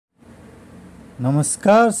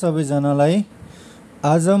नमस्कार सबैजनालाई।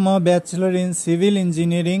 आज म ब्याचलर इन सिभिल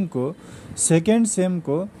इन्जिनियरिङ को सेकेन्ड सेम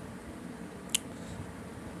को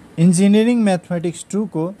इन्जिनियरिङ म्याथमेटिक्स 2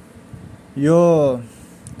 को यो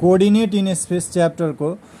कोअर्डिनेट इन स्पेस च्याप्टर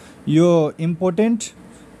को यो इम्पोर्टेन्ट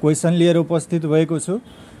क्वेसन लिएर उपस्थित भएको छु।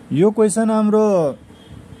 यो क्वेसन हाम्रो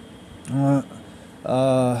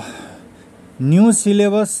न्यू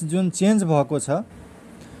सिलेबस जुन चेन्ज भएको छ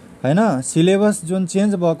हैन, सिलेबस जुन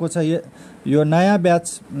चेन्ज भएको छ, यो नयाँ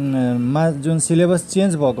ब्याच मा जुन सिलेबस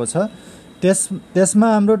चेन्ज भएको छ त्यसमा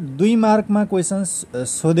हाम्रो 2 मार्कमा क्वेसन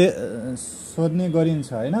सोध्ने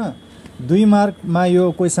गरिन्छ हैन। 2 मार्कमा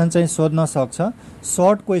यो क्वेसन चाहिँ सोध्न सक्छ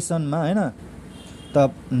सर्ट क्वेसनमा हैन।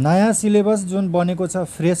 त नयाँ सिलेबस जुन बनेको छ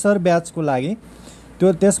फ्रेशर ब्याचको लागि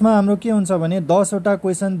त्यसमा हाम्रो के हुन्छ भने 10 वटा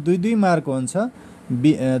क्वेसन 2-2 मार्क हुन्छ,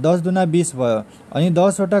 10 दुना 20 भयो। अनि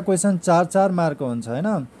 10 वटा क्वेसन 4-4 मार्क हुन्छ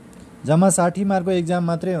हैन। जम्मा 60 मार्कको एक्जाम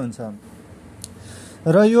मात्रै हुन्छ।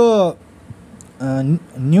 र यो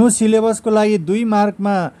न्यू सिलेबसको लागि 2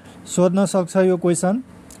 मार्कमा सोध्न सक्छ यो क्वेसन।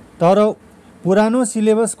 तर पुरानो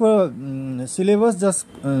सिलेबस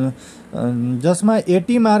जसमा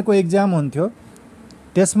 80 मार्कको एक्जाम हुन्थ्यो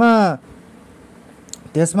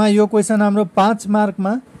त्यसमा यो क्वेसन हाम्रो 5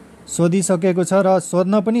 मार्कमा सोधिसकेको छ र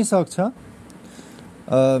सोध्न पनि सक्छ।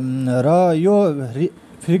 र यो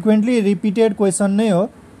फ्रिक्वेन्टली रिपिटेड क्वेसन नै हो।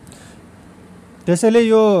 त्यसैले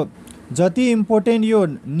यो जति इम्पोर्टेन्ट यो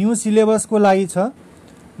न्यू सिलेबसको लागि छ,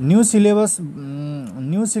 न्यू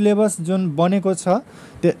सिलेबस जुन बनेको छ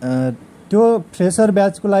त्यो फ्रेशर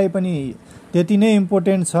ब्याचको लागि पनि त्यति नै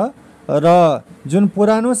इम्पोर्टेन्ट छ। र जुन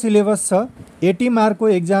पुरानो सिलेबस छ 80 मार्कको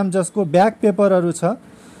एक्जाम जसको ब्याक पेपरहरू छ,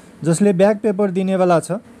 जसले ब्याक पेपर दिनेवाला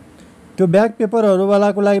छ, त्यो ब्याक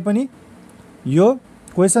पेपरहरूवालाको लागि पनि यो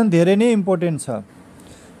क्वेसन धेरै नै इम्पोर्टेन्ट छ।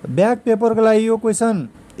 ब्याक पेपरको लागि यो क्वेसन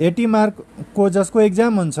 80 मार्कको जसको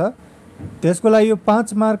एक्जाम हुन्छ त्यसको लागि यो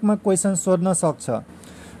 5 मार्कमा क्वेसन सोध्न सक्छ।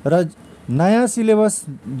 र नयाँ सिलेबस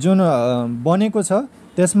जुन बनेको छ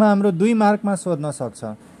त्यसमा हाम्रो 2 मार्कमा सोध्न सक्छ।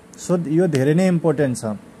 यो धेरै नै इम्पोर्टेन्ट छ।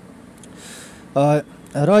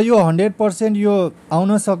 र यो 100% यो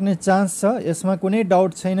आउन सक्ने चान्स छ। यसमा कुनै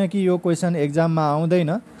डाउट छैन कि यो क्वेसन एक्जाममा आउँदैन।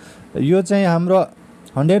 यो चाहिँ हाम्रो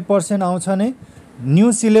 100% आउँछ नै।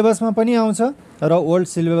 न्यू सिलेबसमा पनि आउँछ र ओल्ड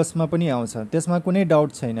सिलेबसमा पनि आउँछ, त्यसमा कुनै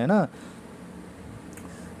डाउट छैन हैन।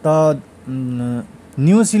 त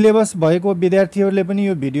न्यू सिलेबस भएको विद्यार्थीहरूले पनि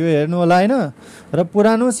यो भिडियो हेर्नु होला हैन। र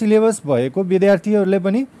पुरानो सिलेबस भएको विद्यार्थीहरूले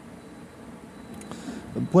पनि,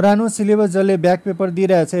 पुरानो सिलेबस जसले ब्याक पेपर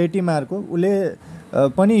दिइरहेछ 80 मार्कको, उसले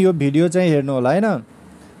पनि यो भिडियो चाहिँ हेर्नु होला हैन।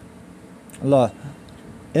 ल,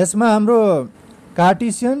 यसमा हाम्रो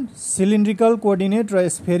कार्टेसियन, सिलिन्ड्रिकल कोअर्डिनेट र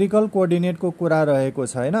स्फेरिकल कोअर्डिनेटको कुरा रहेको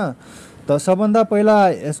छ हैन। त सबभन्दा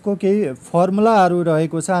पहिला यसको केही फर्मुलाहरू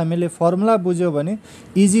रहेको छ। हामीले फर्मुला बुझ्यो भने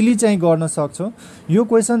इजिली चाहिँ गर्न सक्छौँ। यो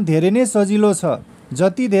क्वेसन धेरै नै सजिलो छ।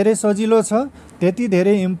 जति धेरै सजिलो छ त्यति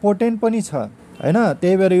धेरै इम्पोर्टेन्ट पनि छ हैन।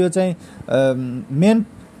 त्यही भएर यो चाहिँ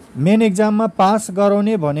मेन एक्जाममा पास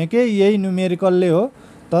गराउने भनेकै यही न्युमेरिकलले हो।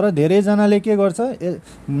 तर धेरैजनाले के गर्छ,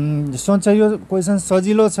 सोच्छ यो क्वेसन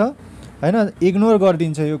सजिलो छ हैन, इग्नोर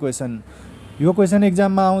गरिदिन्छ यो क्वेसन। यो क्वेसन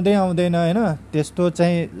एक्जाममा आउँदैन हैन, त्यस्तो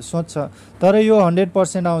चाहिँ सोच्छ। तर यो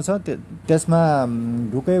 100% आउँछ, त्यसमा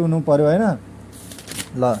ढुकै हुनु पर्यो हैन।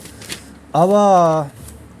 ल,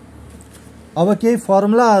 अब केही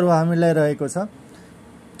फर्मुलाहरू हामीलाई रहेको छ।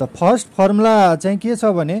 त फर्स्ट फर्मुला चाहिँ के छ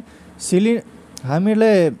भने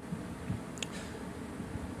हामीले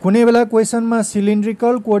कुनै बेला क्वेसनमा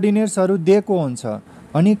सिलिन्ड्रिकल कोअर्डिनेट्सहरू दिएको हुन्छ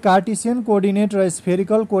अनि कार्टेसियन कोअर्डिनेट र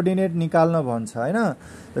स्फेरिकल कोअर्डिनेट निकाल्न भन्छ हैन।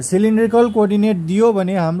 सिलिन्ड्रिकल कोअर्डिनेट दियो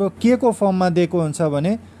भने हाम्रो के को फर्ममा दिएको हुन्छ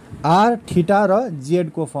भने आर, थीटा र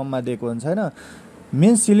जेड को फर्ममा दिएको हुन्छ हैन।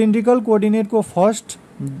 मिन्स सिलिन्ड्रिकल कोअर्डिनेटको फर्स्ट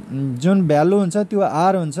जुन भ्यालु हुन्छ त्यो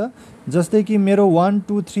आर हुन्छ। जस्तै कि मेरो 1,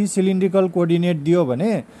 2, 3 सिलिन्ड्रिकल कोअर्डिनेट दियो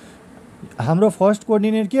भने हाम्रो फर्स्ट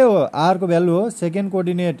कोअर्डिनेट के हो, आर को भ्यालु हो, सेकेन्ड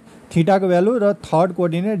कोअर्डिनेट थीटा को भ्यालु र थर्ड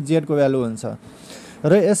कोअर्डिनेट जेड को भ्यालु हुन्छ।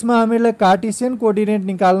 र यसमा हामीले कार्टेसियन कोअर्डिनेट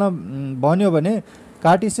निकाल्न भन्यो भने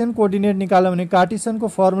कार्टेसियनको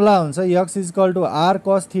फर्मुला हुन्छ x = r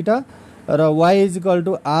cos थीटा र y =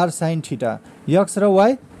 r sin theta. x र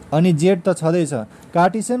y अनि z त छँदैछ।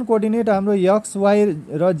 कार्टेसियन कोअर्डिनेट हाम्रो x, y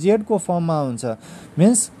र z को फर्ममा हुन्छ।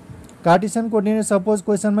 मिन्स कार्टेसियन कोअर्डिनेट सपोज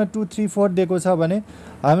क्वेसनमा 2, 3, 4 दिएको छ भने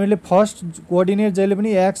हामीले फर्स्ट कोअर्डिनेट जहिले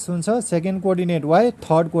पनि x हुन्छ, second coordinate y,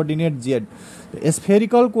 third coordinate z।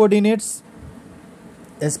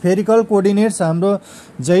 Spherical coordinates हाम्रो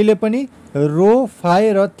जहिले पनि रो,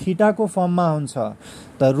 फाई र थीटा को फर्ममा हुन्छ।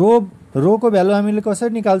 त रो को भ्यालु हामीले कसरी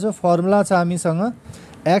निकाल्छौँ, फर्मुला छ हामीसँग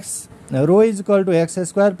x row is equal to x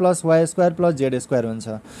square plus Y square plus Z square हुन्छ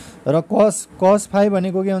र कस फाई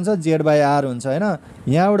भनेको के हुन्छ जेड बाई आर हुन्छ होइन।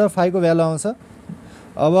 यहाँबाट फाईको भ्यालु आउँछ।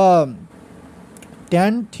 अब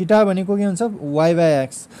ट्यान थीटा भनेको के हुन्छ वाई बाई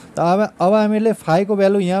एक्स। त अब हामीले फाईको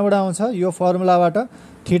भ्यालु यहाँबाट आउँछ यो फर्मुलाबाट,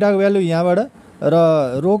 थीटाको भ्यालु यहाँबाट र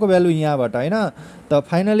रोको भ्यालु यहाँबाट होइन। त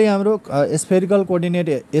फाइनली हाम्रो स्फेरिकल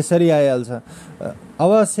कोअर्डिनेट यसरी आइहाल्छ।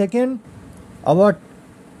 अब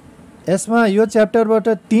यसमा यो च्याप्टरबाट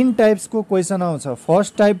 3 टाइप्सको क्वेसन आउँछ।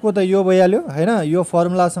 फर्स्ट टाइपको त यो भइहाल्यो हैन, यो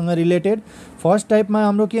फर्मुलासँग रिलेटेड। फर्स्ट टाइपमा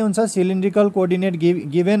हाम्रो के हुन्छ सिलिन्ड्रिकल कोअर्डिनेट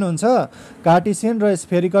गिभेन हुन्छ, कार्टेसियन र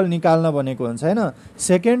स्फेरिकल निकाल्न भनेको हुन्छ हैन।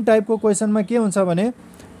 सेकेन्ड टाइपको क्वेसनमा के हुन्छ भने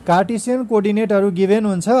कार्टेसियन कोअर्डिनेटहरु गिभेन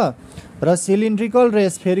हुन्छ र सिलिन्ड्रिकल र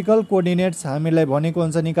स्फेरिकल कोअर्डिनेट्स हामीलाई भनेको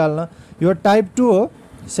हुन्छ निकाल्न। यो टाइप 2 हो,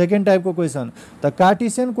 सेकेन्ड टाइपको क्वेसन। त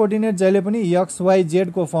कार्टेसियन कोअर्डिनेट जहिले पनि एक्स वाई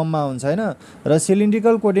जेड को फर्ममा हुन्छ हैन। र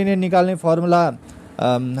सिलिन्ड्रिकल कोअर्डिनेट निकाल्ने फर्मुला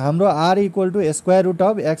हाम्रो are equal to square root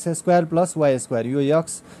of x square plus Y square. यो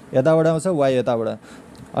एक्स यताबाट आउँछ वाई यताबाट।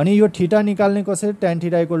 अनि यो थीटा निकाल्ने कसरी tan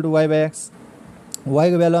theta equal two y by x.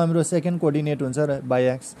 Y को भ्यालु हाम्रो सेकेन्ड कोअर्डिनेट हुन्छ र बाई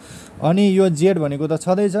एक्स। अनि यो जेड भनेको त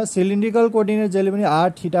छँदैछ। सिलिन्ड्रिकल कोअर्डिनेट जहिले पनि आर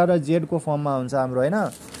थीटा र जेड को फर्ममा हुन्छ हाम्रो हैन।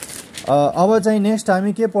 अब चाहिँ नेक्स्ट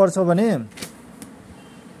हामी के पढ्छौं भने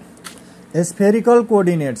स्फेरिकल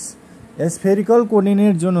कोअर्डिनेट्स। स्फेरिकल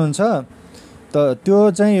कोअर्डिनेट जुन हुन्छ त त्यो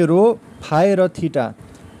चाहिँ रो फाई र theta.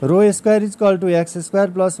 Row square is equal to x square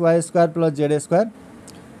plus Y square plus Z square.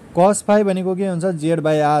 कस फाई भनेको के हुन्छ जेड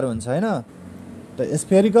बाई आर हुन्छ हैन। त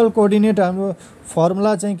स्फेरिकल कोअर्डिनेट हाम्रो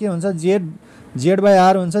फर्मुला चाहिँ के हुन्छ जेड बाई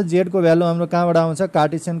आर हुन्छ। जेड को भ्यालु हाम्रो कहाँबाट आउँछ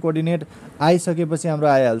कार्टेसियन कोअर्डिनेट आइसकेपछि हाम्रो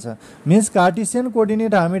आइहाल्छ। मिन्स कार्टेसियन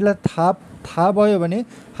कोअर्डिनेट हामीलाई थाहा भयो भने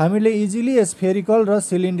हामीले इजिली स्फेरिकल र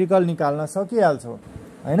सिलिन्ड्रिकल निकाल्न सकिहाल्छौँ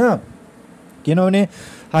हैन। किनभने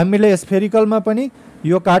हामीले स्फेरिकलमा पनि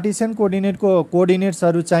यो कार्टेसियन कोअर्डिनेटको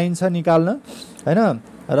कोअर्डिनेट्सहरु चाहिन्छ निकाल्न हैन,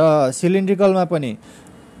 र सिलिन्ड्रिकलमा पनि।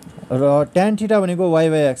 र tan थीटा भनेको y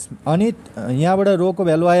बाई एक्स। अनि यहाँबाट रो को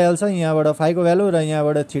भ्यालु आइहाल्छ, यहाँबाट फाई को भ्यालु र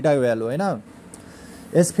यहाँबाट थीटा को भ्यालु हैन।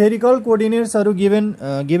 स्फेरिकल कोअर्डिनेट्सहरु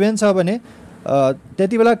गिभेन छ भने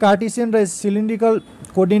त्यति बेला कार्टेसियन र सिलिन्ड्रिकल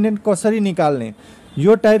कोअर्डिनेट कसरी निकाल्ने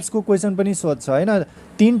यो टाइप्सको क्वेसन पनि सोध्छ हैन।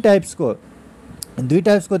 3 टाइप्सको, 2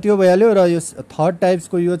 टाइप्सको त्यो भइहाल्यो र यो थर्ड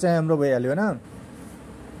टाइप्सको यो चाहिँ हाम्रो भइहाल्यो हैन।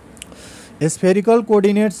 स्फेरिकल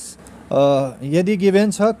कोअर्डिनेट्स यदि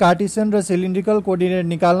गिभेन छ कार्टेसियन र सिलिन्ड्रिकल कोअर्डिनेट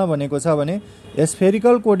निकाल्न भनेको छ भने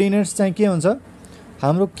स्फेरिकल कोअर्डिनेट्स चाहिँ के हुन्छ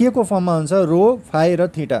हाम्रो के को फर्ममा हुन्छ रो फाई र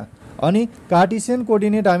थीटा। अनि कार्टेसियन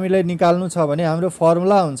कोअर्डिनेट हामीलाई निकाल्नु छ भने हाम्रो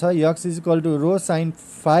फर्मुला हुन्छ x is equal to rho sine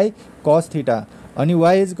phi cos theta, अनि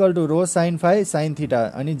y is equal to rho sine phi sine theta,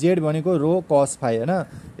 अनि z भनेको रो कस फाई हैन।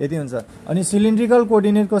 यति हुन्छ। अनि सिलिन्ड्रिकल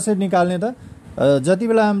कोअर्डिनेट कसरी निकाल्ने त जति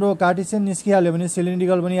बेला हाम्रो कार्टेसियन निस्किहाल्यो भने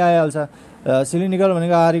सिलिन्ड्रिकल पनि आइहाल्छ। सिलिन्ड्रिकल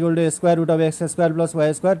भनेको are equal to square root of x square plus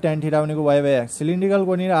Y square tan theta भनेको y by x. Cylindrical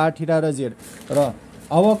coordinate are theta र z। र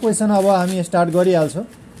अब क्वेसन अब हामी स्टार्ट गरिहाल्छौँ।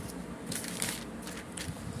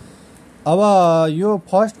 अब यो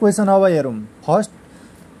फर्स्ट क्वेसन अब हेरौँ। फर्स्ट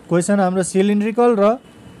क्वेसन हाम्रो सिलिन्ड्रिकल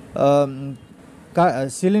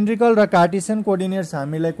र कार्टेसियन कोअर्डिनेट्स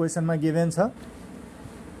हामीलाई क्वेसनमा गिभेन छ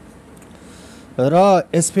र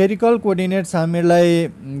स्फेरिकल कोअर्डिनेट्स हामीलाई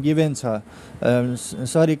गिभेन छ।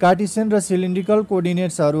 सरी कार्टेसियन र सिलिन्ड्रिकल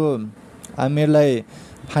कोअर्डिनेट्सहरु हामीलाई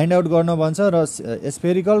फाइन्ड आउट गर्न भन्छ र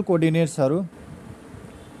स्फेरिकल कोअर्डिनेट्स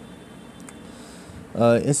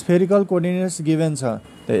गिभेन छ।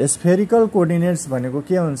 त स्फेरिकल कोअर्डिनेट्स भनेको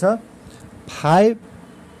के हुन्छ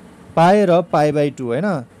पाई र पाई बाई 2 हैन।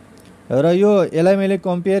 र यो यसलाई मैले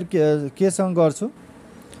कम्पेयर केसँग गर्छु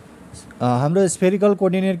हाम्रो स्फेरिकल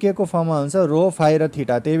कोअर्डिनेट के को फर्ममा हुन्छ रो फाई र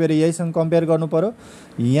थीटा। त्यही भएर यहीसँग कम्पेयर गर्नु पर्यो।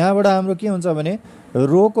 यहाँबाट हाम्रो के हुन्छ भने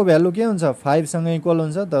रो को भ्यालु के हुन्छ 5 सँग इक्वल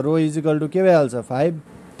हुन्छ। त रो इज इक्वल टु के भइहाल्छ 5।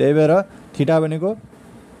 त्यही भएर थीटा भनेको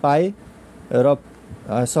पाई र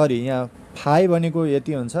सरी यहाँ फाई भनेको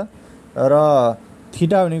यति हुन्छ र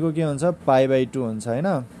थीटा भनेको के हुन्छ पाई बाई 2 हुन्छ हैन।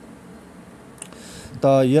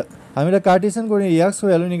 त हामीलाई कार्टेसियन कोअर्डिनेट x को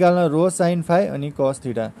भ्यालु निकाल्न रो साइन फाई अनि कस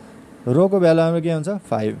थीटा। रो को भ्यालु हाम्रो के हुन्छ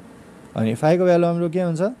 5 अनि फाई को भ्यालु हाम्रो के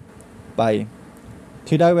हुन्छ पाई।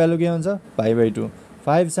 थीटा को भ्यालु के हुन्छ पाई बाई 2।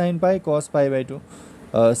 5 साइन पाई कस पाई बाई 2।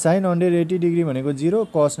 साइन 180 डिग्री भनेको 0,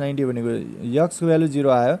 कस 90 भनेको x को भ्यालु 0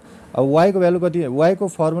 आयो। अब y को भ्यालु कति y को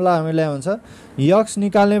फर्मुला हामीलाई हुन्छ x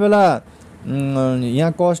निकाल्ने बेला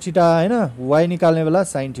यहाँ cos थीटा हैन, y निकाल्ने बेला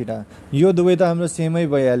sin थीटा। यो दुवै त हाम्रो सेमै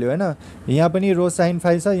भइहाल्यो हैन। यहाँ पनि रो sin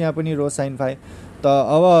फाई छ, यहाँ पनि रो sin फाई। त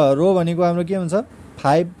अब रो भनेको हाम्रो के हुन्छ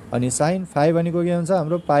 5 अनि sin फाई भनेको के हुन्छ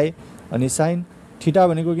हाम्रो पाई अनि sin थीटा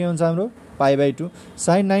भनेको के हुन्छ हाम्रो पाई बाई 2।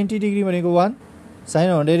 sin 90 डिग्री भनेको 1, sin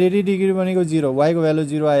 180 डिग्री भनेको 0, y को भ्यालु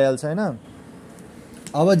 0 आइहाल्छ हैन।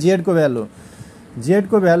 अब जेडको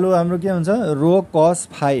भ्यालु हाम्रो के हुन्छ रो कस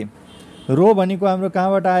फाइ रो भनेको हाम्रो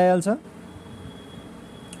कहाँबाट आइहाल्छ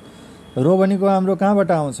रो भनेको हाम्रो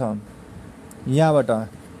कहाँबाट आउँछ यहाँबाट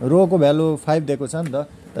रोको भ्यालु 5 दिएको छ नि त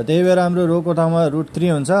त्यही भएर हाम्रो रोको ठाउँमा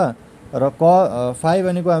 √3 हुन्छ र फाइ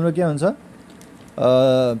भनेको हाम्रो के हुन्छ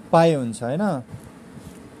पाइ हुन्छ हैन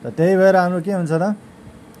त त्यही भएर हाम्रो के हुन्छ त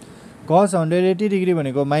cos 180 डिग्री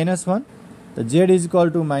भनेको -1 त z is equal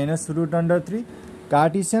to -√3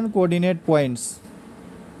 Cartesian coordinates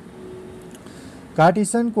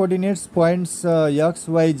points x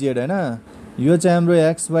y z हैन यो चाहिँ हाम्रो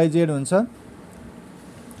x y z हुन्छ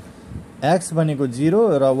x भनेको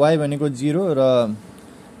 0 र y भनेको 0 र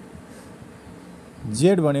z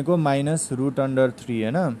भनेको -√3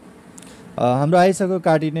 हैन हाम्रो आइसक्यो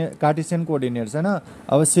कार्टेशियन कोअर्डिनेट्स हैन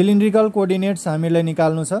अब सिलिन्ड्रिकल कोअर्डिनेट्स हामीलाई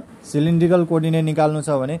निकाल्नु छ सिलिन्ड्रिकल कोअर्डिनेट निकाल्नु छ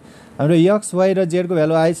भने हाम्रो x y र z को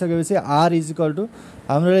भ्यालु आइसकेपछि r इज इक्वल टु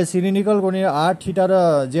हाम्रो सिलिन्ड्रिकल कोअर्डिनेट r थीटा र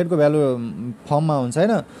z को भ्यालु फर्ममा हुन्छ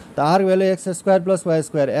हैन त r को भ्यालु x² +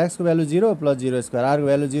 y² x को भ्यालु 0 + 0² r को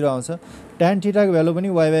भ्यालु 0 आउँछ tan थीटा को भ्यालु पनि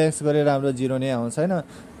y/x गरेर हाम्रो 0 नै आउँछ हैन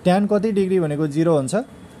tan कति डिग्री भनेको 0 हुन्छ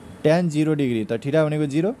tan 0 डिग्री त थीटा भनेको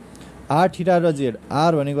 0 r थीटा र z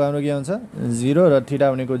r भनेको हाम्रो के हुन्छ 0 र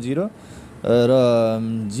थीटा भनेको 0 र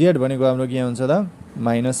z भनेको हाम्रो के हुन्छ त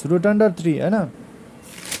 -√3 हैन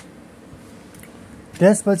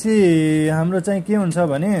त्यसपछि हाम्रो चाहिँ के हुन्छ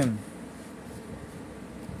भने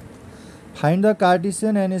find the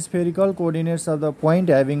Cartesian and spherical coordinates of the point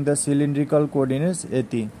having the cylindrical coordinates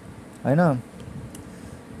यति हैन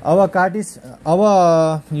अब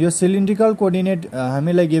यो सिलिन्ड्रिकल कोअर्डिनेट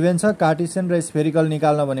हामीलाई गिभन छ कार्टेशियन र स्फेरिकल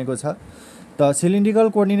निकाल्न भनेको छ त सिलिन्ड्रिकल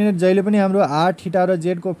कोअर्डिनेट जहिले पनि हाम्रो r थीटा र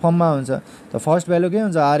z को फर्ममा हुन्छ त फर्स्ट भ्यालु के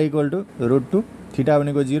हुन्छ r = √2 थीटा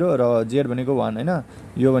भनेको 0 र z भनेको 1 हैन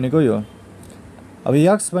यो भनेको यो अब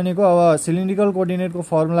x भनेको अब सिलिन्ड्रिकल कोअर्डिनेटको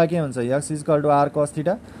फर्मुला के हुन्छ x = r cos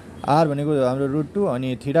theta r भनेको हाम्रो √2 अनि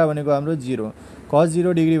थीटा भनेको हाम्रो 0 cos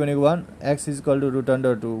 0 डिग्री भनेको 1 x =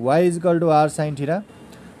 √2 y = r sin theta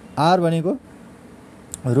r भनेको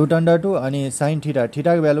 √2 अनि sin थीटा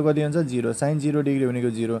थीटा को भ्यालु कति हुन्छ 0 sin 0 डिग्री भनेको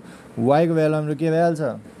 0 y को भ्यालु हाम्रो के भइहाल्छ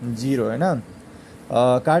 0 हैन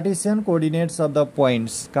Cartesian coordinates of the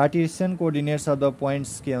points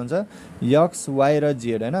के हुन्छ x y र z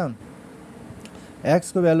हैन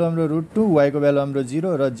x को भ्यालु हाम्रो √2 y को भ्यालु हाम्रो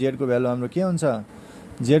 0 र z को भ्यालु हाम्रो के हुन्छ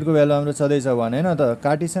z को भ्यालु हाम्रो छँदै छ 1 हैन त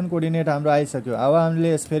कार्टेशियन कोअर्डिनेट हाम्रो आइसक्यो अब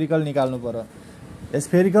हामीले स्फेरिकल निकाल्नु पर्यो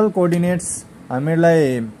स्फेरिकल कोअर्डिनेट्स हामीलाई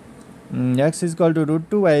x =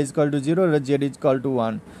 √2 y = 0 र z =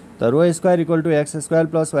 1 त ρ² = x²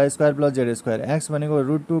 + y² + z². x भनेको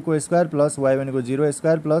 √2 को स्क्वायर प्लस y भनेको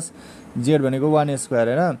 0² प्लस z भनेको 1²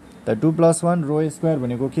 हैन त 2 + 1 ρ²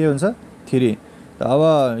 भनेको के हुन्छ 3 त अब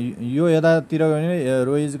यो यतातिर गयो भने ρ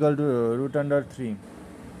 = √3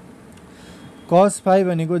 cos phi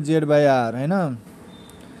भनेको z/r हैन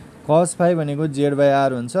cos phi भनेको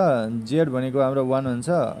z/r हुन्छ z भनेको हाम्रो 1 हुन्छ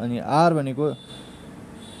अनि r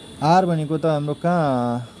भनेको त हाम्रो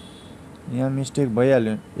कहाँ यहाँ मिस्टेक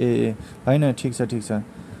भइहाल्यो ए हैन ठीक छ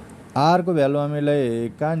r को भ्यालु हामीलाई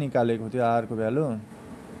कहाँ निकालेको थियो r को भ्यालु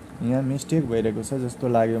यहाँ मिस्टेक भइरहेको छ जस्तो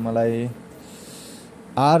लाग्यो मलाई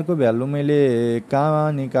r को भ्यालु मैले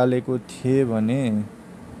कहाँ निकालेको थिए भने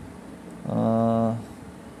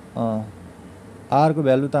r को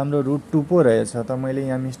भ्यालु त हाम्रो √2 पो रहेछ त मैले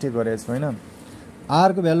यहाँ मिस्टेक गरेछु हैन r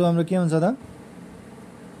को भ्यालु हाम्रो के हुन्छ त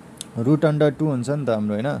 √2 हुन्छ नि त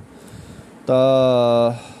हाम्रो हैन त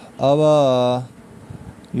अब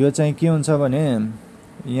यो चाहिँ के हुन्छ भने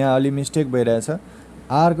यहाँ अलि मिस्टेक भइरहेछ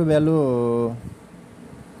r को भ्यालु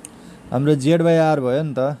हाम्रो z/r भयो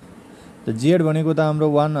नि त z भनेको त हाम्रो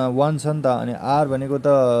 1 छ नि त अनि r भनेको त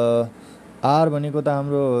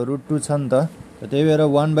हाम्रो √2 छ नि त त्यही भएर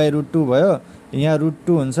 1/√2 भयो यहाँ √2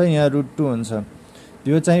 हुन्छ यहाँ √2 हुन्छ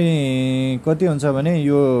यो चाहिँ कति हुन्छ भने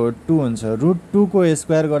यो 2 हुन्छ √2 को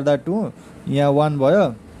स्क्वायर गर्दा 2 यहाँ 1 भयो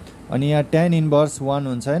अनि यहाँ tan इन्भर्स 1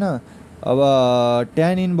 हुन्छ हैन अब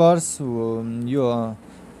tan इन्भर्स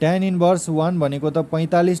 1 भनेको त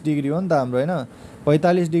 45 डिग्री हो नि त हाम्रो हैन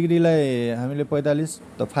 45 डिग्रीलाई हामीले 45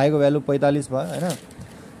 त फाइ को भ्यालु 45 भयो हैन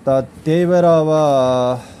त त्यही भएर अब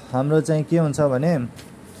हाम्रो चाहिँ के हुन्छ भने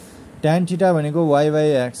tan थीटा भनेको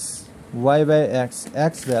y/x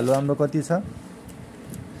x भ्यालु हाम्रो कति छ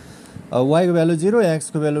y को भ्यालु 0 x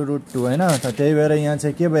को भ्यालु √2 हैन त त्यही भएर यहाँ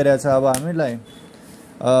चाहिँ के भइरहेछ अब हामीलाई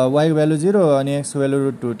y को भ्यालु 0 अनि x को value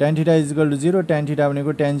 √2 tan theta = 0 tan theta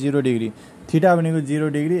भनेको tan 0 डिग्री थीटा भनेको 0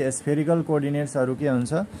 डिग्री स्फेरिकल कोअर्डिनेट्सहरु के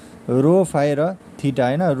हुन्छ रो फाइ र थीटा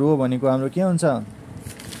हैन रो भनेको हाम्रो के हुन्छ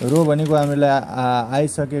रो भनेको हामीलाई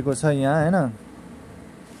आइसकेको छ यहाँ हैन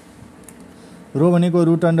रो भनेको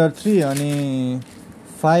 √3 अनि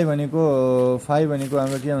फाइ भनेको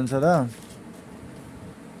हाम्रो के हुन्छ त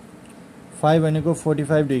 5 भनेको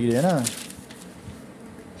 45 डिग्री हैन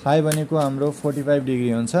 5 भनेको हाम्रो 45 डिग्री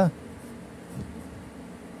हुन्छ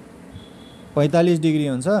 45 डिग्री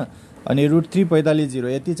हुन्छ अनि √3 45 0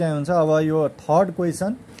 यति चाहिँ हुन्छ। अब यो थर्ड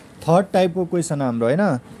टाइपको क्वेसन हाम्रो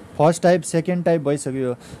हैन फर्स्ट टाइप सेकेन्ड टाइप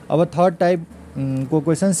भइसक्यो। अब थर्ड टाइप को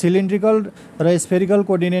क्वेसन सिलिन्ड्रिकल र स्फेरिकल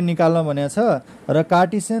कोअर्डिनेट निकाल्न भनेको छ र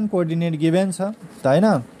कार्टेसियन कोअर्डिनेट गिभन छ त हैन।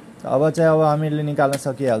 अब हामीले निकाल्न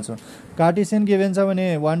सकिहाल्छौँ। कार्टेसियन गिभन छ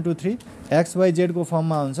भने 1 2 3 x y z को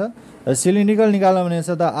फर्ममा हुन्छ र सिलिन्ड्रिकल निकाल्न भनेको छ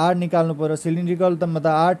त r निकाल्नु पर्यो। सिलिन्ड्रिकल त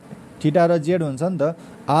मतलब r थीटा र z हुन्छ नि त।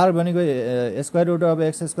 r भनेको square root of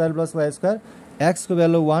x square plus y square x को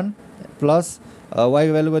भ्यालु 1 प्लस y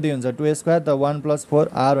को भ्यालु कति हुन्छ 2 स्क्वायर त 1 प्लस 4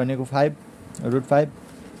 r भनेको 5 √5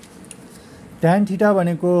 tan थीटा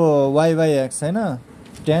भनेको y बाइ x हैन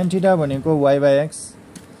tan थीटा भनेको y by x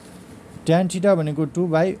tan theta भनेको 2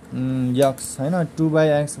 बाइ x हैन 2 बाइ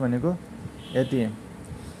x भनेको यति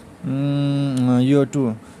यो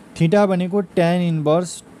 2 थीटा भनेको tan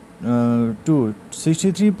इन्भर्स 2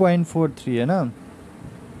 63.43 हैन।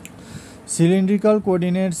 सिलिन्ड्रिकल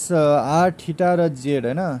कोअर्डिनेट्स r थीटा र z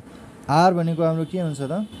हैन r भनेको हाम्रो के हुन्छ त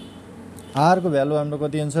r को भ्यालु हाम्रो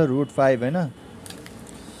कति हुन्छ √5 हैन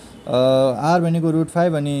r भनेको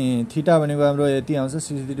 √5 अनि थीटा भनेको हाम्रो यति आउँछ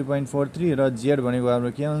 63.43 र z भनेको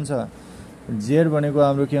हाम्रो के हुन्छ z भनेको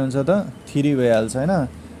हाम्रो के हुन्छ त 3 भइहाल्छ हैन।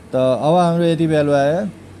 त अब हाम्रो यति भ्यालु आयो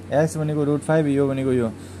x भनेको √5 यो भनेको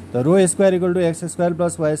यो त रो square equal to x square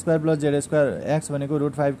plus y square plus z square x भनेको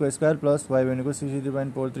 √5 को स्क्वायर प्लस y भनेको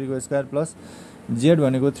 63.43 को स्क्वायर प्लस z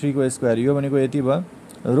भनेको 3 को स्क्वायर यो भनेको यति भयो।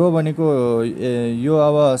 रो भनेको यो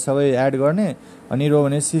अब सबै एड गर्ने अनि रो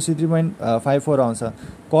भने 63.54 आउँछ।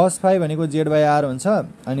 cos 5 भनेको z बाइ r हुन्छ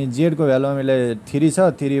अनि z को भ्यालु हामीलाई 3 छ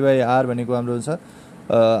 3 बाइ r भनेको हाम्रो हुन्छ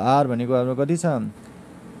r भनेको हाम्रो कति छ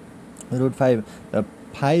 √5 त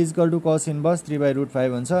phi equal to cos inverse 3 by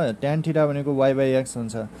 √5 हुन्छ। tan थीटा भनेको y बाइ x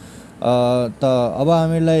हुन्छ। त अब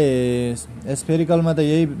हामीलाई स्फेरिकलमा त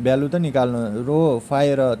यही भ्यालु त निकाल्नु रो phi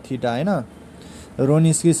र थीटा हैन रो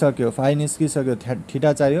निस्किसक्यो phi निस्किसक्यो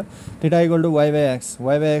थीटा चाहियो theta equal to y by x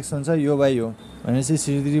हुन्छ यो बाइ यो भनेपछि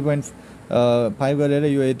 63.5 गरेर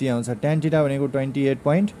यो यति आउँछ। tan थीटा भनेको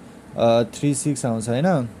 28.36 आउँछ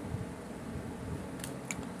हैन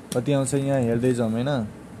कति आउँछ यहाँ हेर्दै जाउँ हैन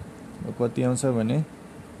कति आउँछ भने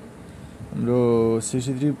हाम्रो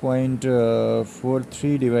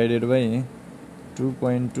 63.43 डिवाइडेड बाइ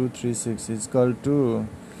 2.236 इक्वल टु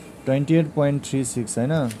 28.36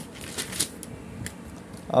 हैन।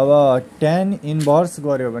 अब tan इन्भर्स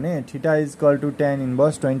गर्यो भने theta equal to tan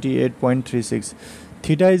inverse 28.36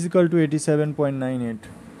 theta equal to 87.98।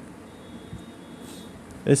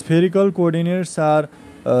 Spherical coordinates are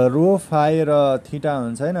row phi र थीटा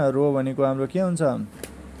हुन्छ हैन। रो भनेको हाम्रो के हुन्छ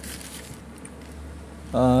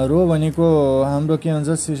रो भनेको हाम्रो के हुन्छ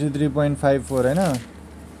 63.54 हैन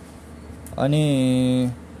अनि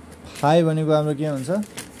phi भनेको हाम्रो के हुन्छ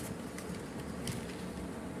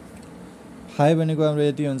phi भनेको हाम्रो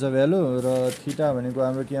यति हुन्छ भ्यालु र थीटा भनेको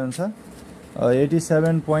हाम्रो के हुन्छ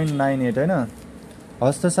 87.98 हैन।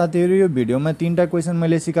 हस्त साथीहरु यो भिडियोमा तीनटा क्वेशन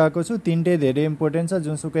मैले सिकाएको छु तीनटै धेरै इम्पोर्टेन्ट छ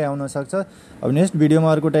जुनसुकै आउन सक्छ। अब नेक्स्ट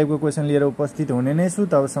भिडियोमा अर्को टाइपको क्वेशन लिएर उपस्थित हुने नै छु।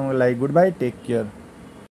 तबसम्मको लागि गुड बाइ टेक केयर।